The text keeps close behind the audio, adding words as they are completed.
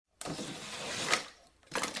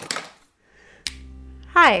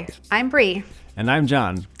Hi, I'm Bree. And I'm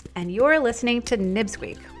John. And you're listening to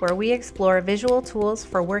NibSqueak, where we explore visual tools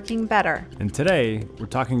for working better. And today, we're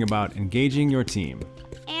talking about engaging your team.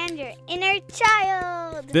 And your inner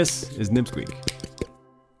child. This is NibSqueak.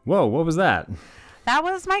 Whoa, what was that? That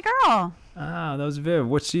was my girl. Ah, that was Viv.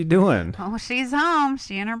 What's she doing? Oh, she's home.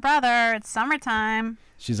 She and her brother. It's summertime.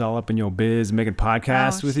 She's all up in your biz, making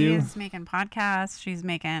podcasts with you? She's making podcasts. She's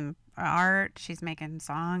making art. She's making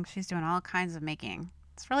songs. She's doing all kinds of making.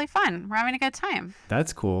 It's really fun. We're having a good time.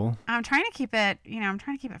 That's cool. I'm trying to keep it, I'm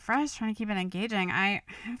trying to keep it fresh, trying to keep it engaging. I've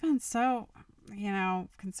been so,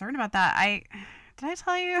 concerned about that. Did I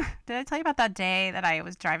tell you about that day that I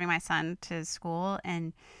was driving my son to school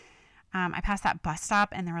and I passed that bus stop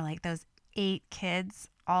and there were like those 8 kids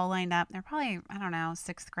all lined up. They're probably,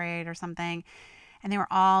 6th grade or something. And they were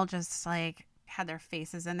all just like had their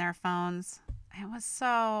faces in their phones. It was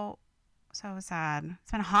so sad.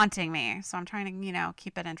 It's been haunting me. So I'm trying to,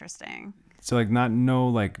 keep it interesting. So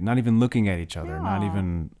not even looking at each other, No. not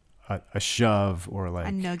even a shove or like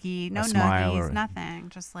a noogie, no smile noogies, or nothing.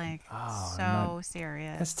 Just like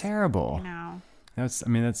serious. That's terrible.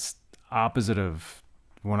 That's opposite of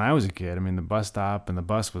when I was a kid. The bus stop and the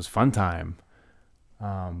bus was fun time.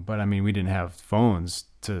 But we didn't have phones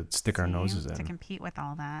to stick our noses in. To compete with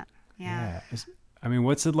all that. Yeah.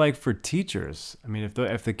 What's it like for teachers?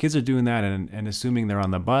 If the kids are doing that and assuming they're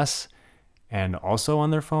on the bus and also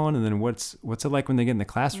on their phone, and then what's it like when they get in the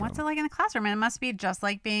classroom? What's it like in the classroom? It must be just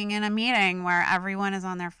like being in a meeting where everyone is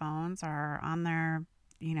on their phones or on their,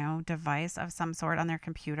 device of some sort, on their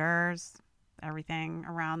computers, everything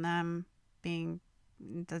around them being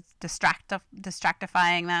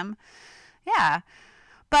distractifying them. Yeah.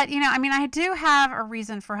 But, I do have a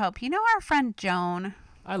reason for hope. Our friend Joan.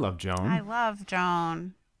 I love Joan. I love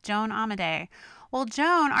Joan. Joan Amadei. Well,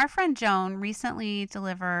 our friend Joan recently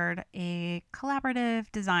delivered a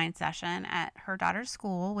collaborative design session at her daughter's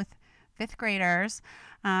school with 5th graders.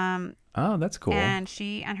 Oh, that's cool. And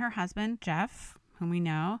she and her husband, Jeff, whom we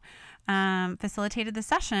know, facilitated the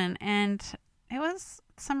session. And it was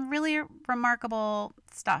some really remarkable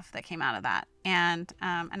stuff that came out of that. And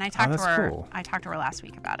I talked to her. Cool. I talked to her last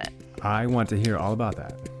week about it. I want to hear all about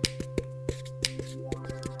that.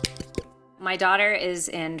 My daughter is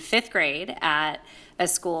in 5th grade at a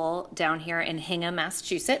school down here in Hingham,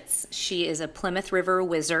 Massachusetts. She is a Plymouth River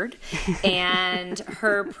wizard, and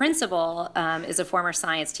her principal is a former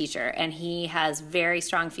science teacher, and he has very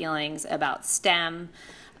strong feelings about STEM.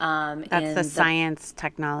 That's the science,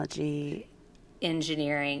 technology,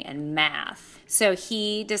 engineering, and math. So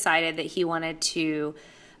he decided that he wanted to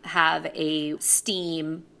have a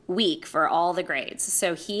STEAM week for all the grades.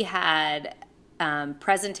 So he had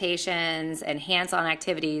presentations and hands-on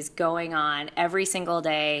activities going on every single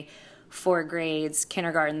day for grades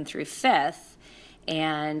kindergarten through 5th.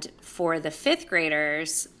 And for the 5th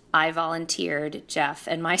graders, I volunteered, Jeff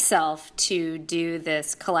and myself, to do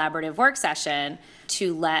this collaborative work session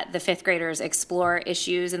to let the 5th graders explore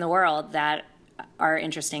issues in the world that are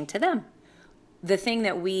interesting to them. The thing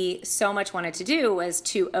that we so much wanted to do was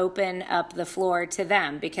to open up the floor to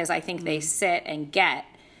them, because I think they sit and get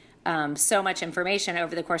so much information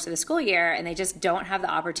over the course of the school year, and they just don't have the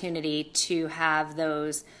opportunity to have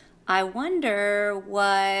those, I wonder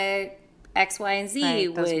what X, Y, and Z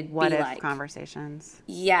would be like. What if conversations.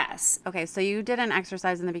 Yes. Okay, so you did an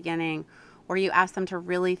exercise in the beginning where you asked them to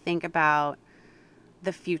really think about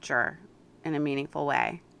the future in a meaningful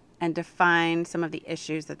way and define some of the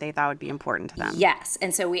issues that they thought would be important to them. Yes,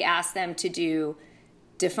 and so we asked them to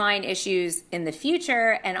define issues in the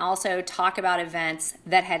future and also talk about events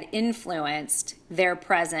that had influenced their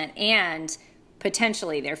present and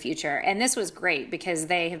potentially their future. And this was great because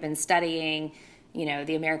they have been studying,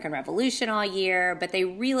 the American Revolution all year, but they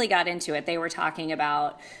really got into it. They were talking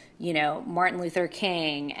about, Martin Luther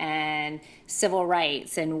King and civil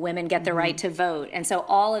rights and women get the right to vote. And so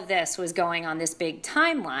all of this was going on this big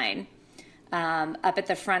timeline up at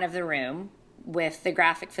the front of the room with the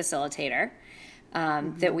graphic facilitator.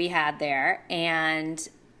 That we had there. And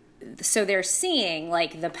so they're seeing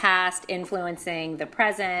like the past influencing the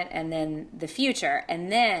present and then the future.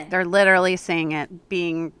 And then they're literally seeing it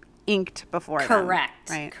being inked before them.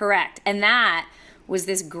 Right. Correct. And that was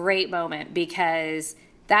this great moment because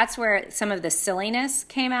that's where some of the silliness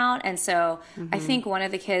came out. And so I think one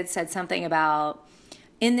of the kids said something about,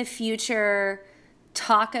 in the future,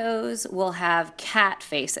 tacos will have cat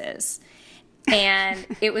faces. And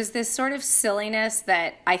it was this sort of silliness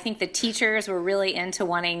that I think the teachers were really into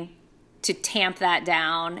wanting to tamp that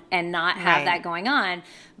down and not have that going on.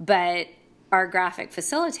 But our graphic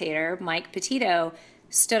facilitator, Mike Petito,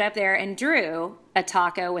 stood up there and drew a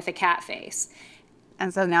taco with a cat face.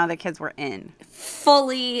 And so now the kids were in.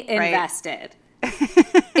 Fully invested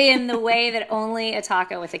in the way that only a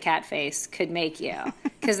taco with a cat face could make you.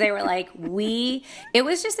 Because they were like, it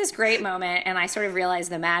was just this great moment. And I sort of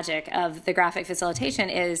realized the magic of the graphic facilitation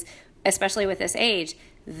is, especially with this age,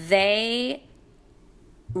 they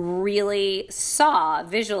really saw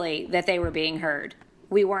visually that they were being heard.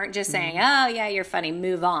 We weren't just saying, oh, yeah, you're funny,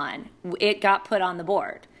 move on. It got put on the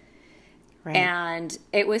board. Right. And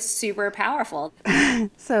it was super powerful.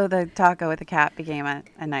 So the taco with the cat became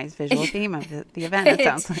a nice visual theme of the event, it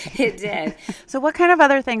sounds like. It did. So what kind of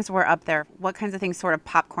other things were up there? What kinds of things sort of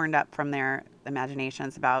popcorned up from their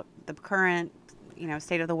imaginations about the current,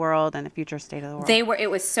 state of the world and the future state of the world? It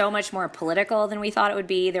was so much more political than we thought it would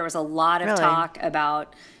be. There was a lot of talk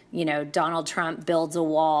about Donald Trump builds a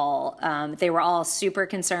wall. They were all super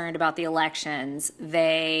concerned about the elections.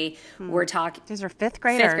 They were talking. These are fifth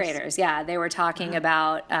graders. Fifth graders, yeah. They were talking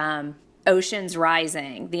about oceans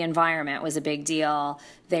rising. The environment was a big deal.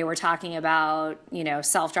 They were talking about,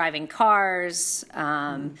 self-driving cars.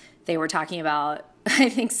 They were talking about, I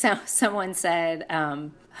think someone said,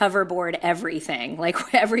 hoverboard everything, like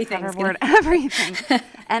everything's everything.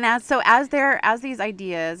 And as these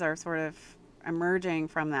ideas are sort of emerging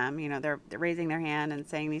from them, they're raising their hand and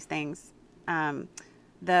saying these things,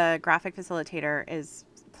 the graphic facilitator is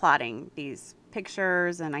plotting these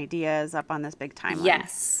pictures and ideas up on this big timeline.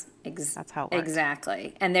 Yes, that's how it works.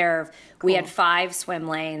 Exactly. And we had 5 swim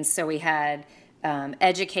lanes, so we had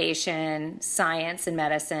education, science and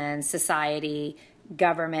medicine, society,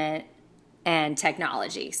 government, and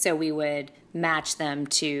technology. So we would match them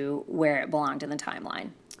to where it belonged in the timeline.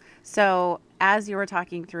 So as you were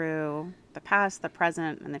talking through the past, the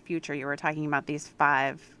present, and the future, you were talking about these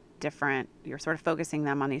 5 different, you're sort of focusing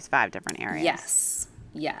them on these 5 different areas.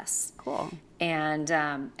 Yes. Cool. And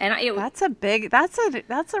that's a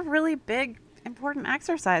really big, important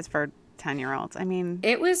exercise for 10-year-olds. I mean,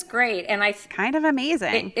 it was great. And kind of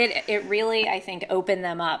amazing. It really, I think, opened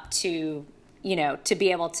them up to, to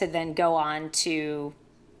be able to then go on to,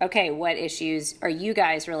 okay, what issues are you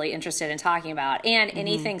guys really interested in talking about? And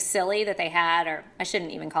anything silly that they had, or I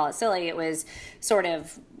shouldn't even call it silly, it was sort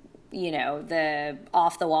of, the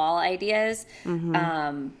off-the-wall ideas.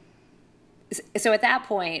 So at that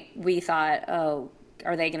point, we thought, oh,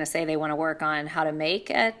 are they going to say they want to work on how to make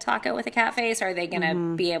a taco with a cat face? Or are they going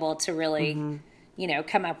to be able to really,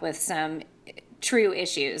 come up with some true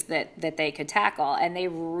issues that they could tackle? And they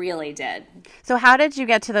really did. So how did you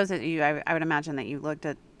get to those? I would imagine that you looked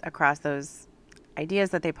across those ideas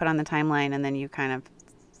that they put on the timeline, and then you kind of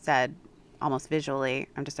said almost visually,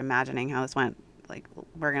 I'm just imagining how this went, like,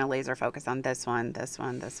 we're going to laser focus on this one, this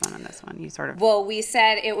one, this one, and this one. You sort of... Well, we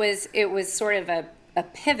said it was sort of a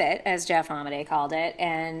pivot, as Jeff Amadei called it,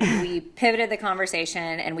 and we pivoted the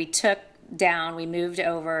conversation, and we moved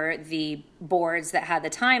over the boards that had the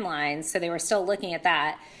timelines, so they were still looking at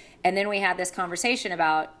that. And then we had this conversation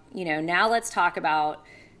about, now let's talk about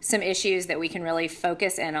some issues that we can really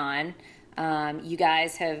focus in on. You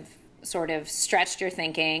guys have sort of stretched your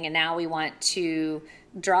thinking, and now we want to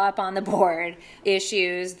draw up on the board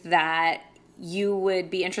issues that you would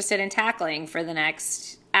be interested in tackling for the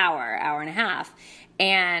next hour and a half.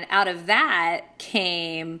 And out of that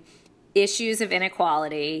came issues of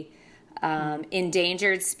inequality,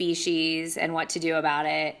 endangered species and what to do about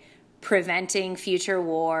it, preventing future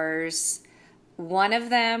wars. One of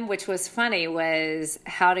them, which was funny, was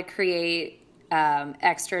how to create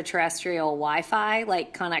extraterrestrial Wi-Fi,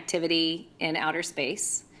 like connectivity in outer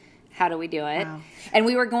space. How do we do it? Wow. And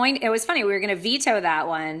it was funny, we were going to veto that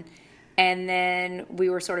one. And then we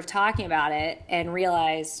were sort of talking about it and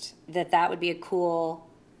realized that would be a cool,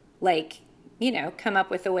 come up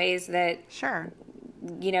with the ways that, sure,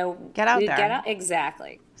 get out there.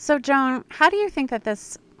 Exactly. So, Joan, how do you think that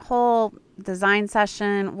this whole design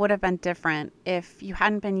session would have been different if you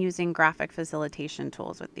hadn't been using graphic facilitation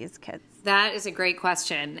tools with these kids? That is a great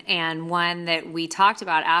question, and one that we talked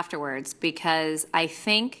about afterwards, because I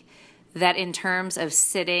think that in terms of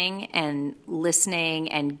sitting and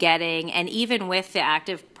listening and getting, and even with the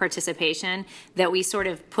active participation, that we sort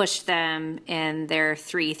of pushed them in their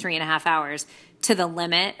 3.5 hours to the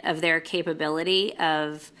limit of their capability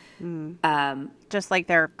of... just like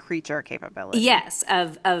their creature capability. Yes,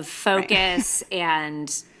 of focus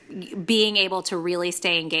and being able to really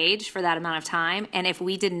stay engaged for that amount of time. And if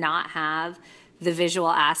we did not have the visual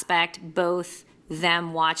aspect, both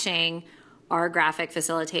them watching our graphic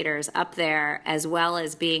facilitators up there, as well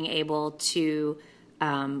as being able to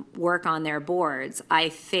work on their boards, I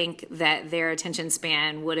think that their attention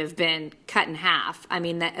span would have been cut in half. I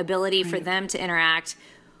mean, the ability for them to interact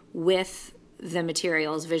with the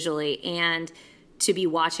materials visually and to be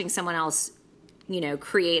watching someone else,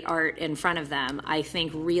 create art in front of them, I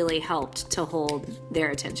think really helped to hold their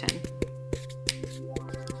attention.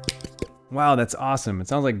 Wow, that's awesome. It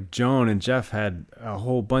sounds like Joan and Jeff had a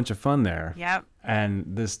whole bunch of fun there. Yep. And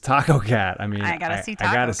this taco cat, I mean, I gotta see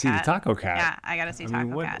the taco cat. Yeah, I gotta see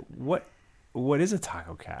taco cat. What is a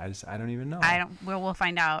taco cat? I don't even know. We'll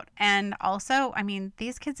find out. And also, I mean,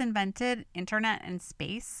 these kids invented internet and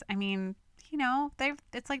space. I mean,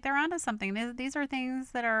 it's like they're onto something. These are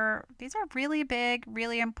things these are really big,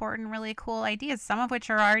 really important, really cool ideas, some of which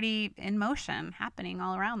are already in motion, happening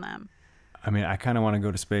all around them. I mean, I kind of want to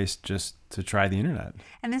go to space just to try the internet.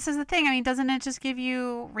 And this is the thing. I mean, doesn't it just give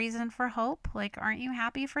you reason for hope? Like, aren't you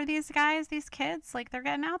happy for these guys, these kids? Like, they're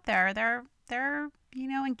getting out there. They're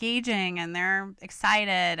engaging, and they're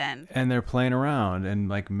excited, and they're playing around and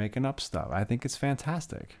like making up stuff. I think it's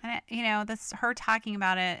fantastic. And her talking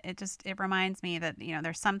about it, it reminds me that,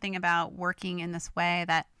 there's something about working in this way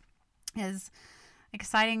that is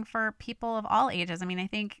exciting for people of all ages. I mean, I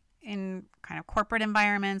think in kind of corporate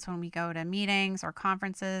environments, when we go to meetings or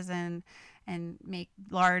conferences and make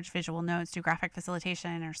large visual notes, do graphic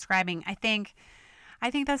facilitation or scribing, I think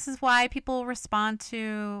this is why people respond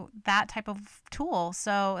to that type of tool,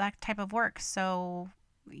 so that type of work, so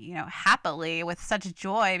happily, with such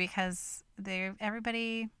joy, because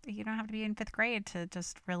everybody, you don't have to be in 5th grade to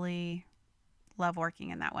just really love working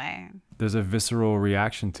in that way. There's a visceral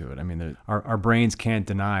reaction to it. I mean, our brains can't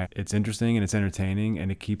deny it's interesting and it's entertaining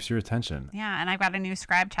and it keeps your attention. Yeah, and I've got a new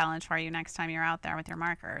scribe challenge for you next time you're out there with your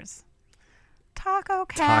markers. Taco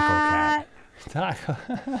cat. Taco.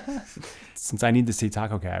 Since I need to see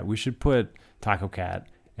Taco Cat, we should put Taco Cat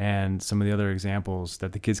and some of the other examples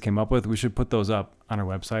that the kids came up with. We should put those up on our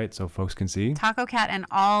website so folks can see. Taco Cat and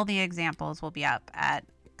all the examples will be up at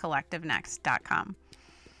collectivenext.com.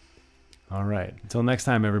 All right. Until next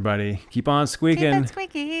time, everybody. Keep on squeaking. Keep it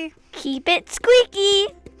squeaky. Keep it squeaky.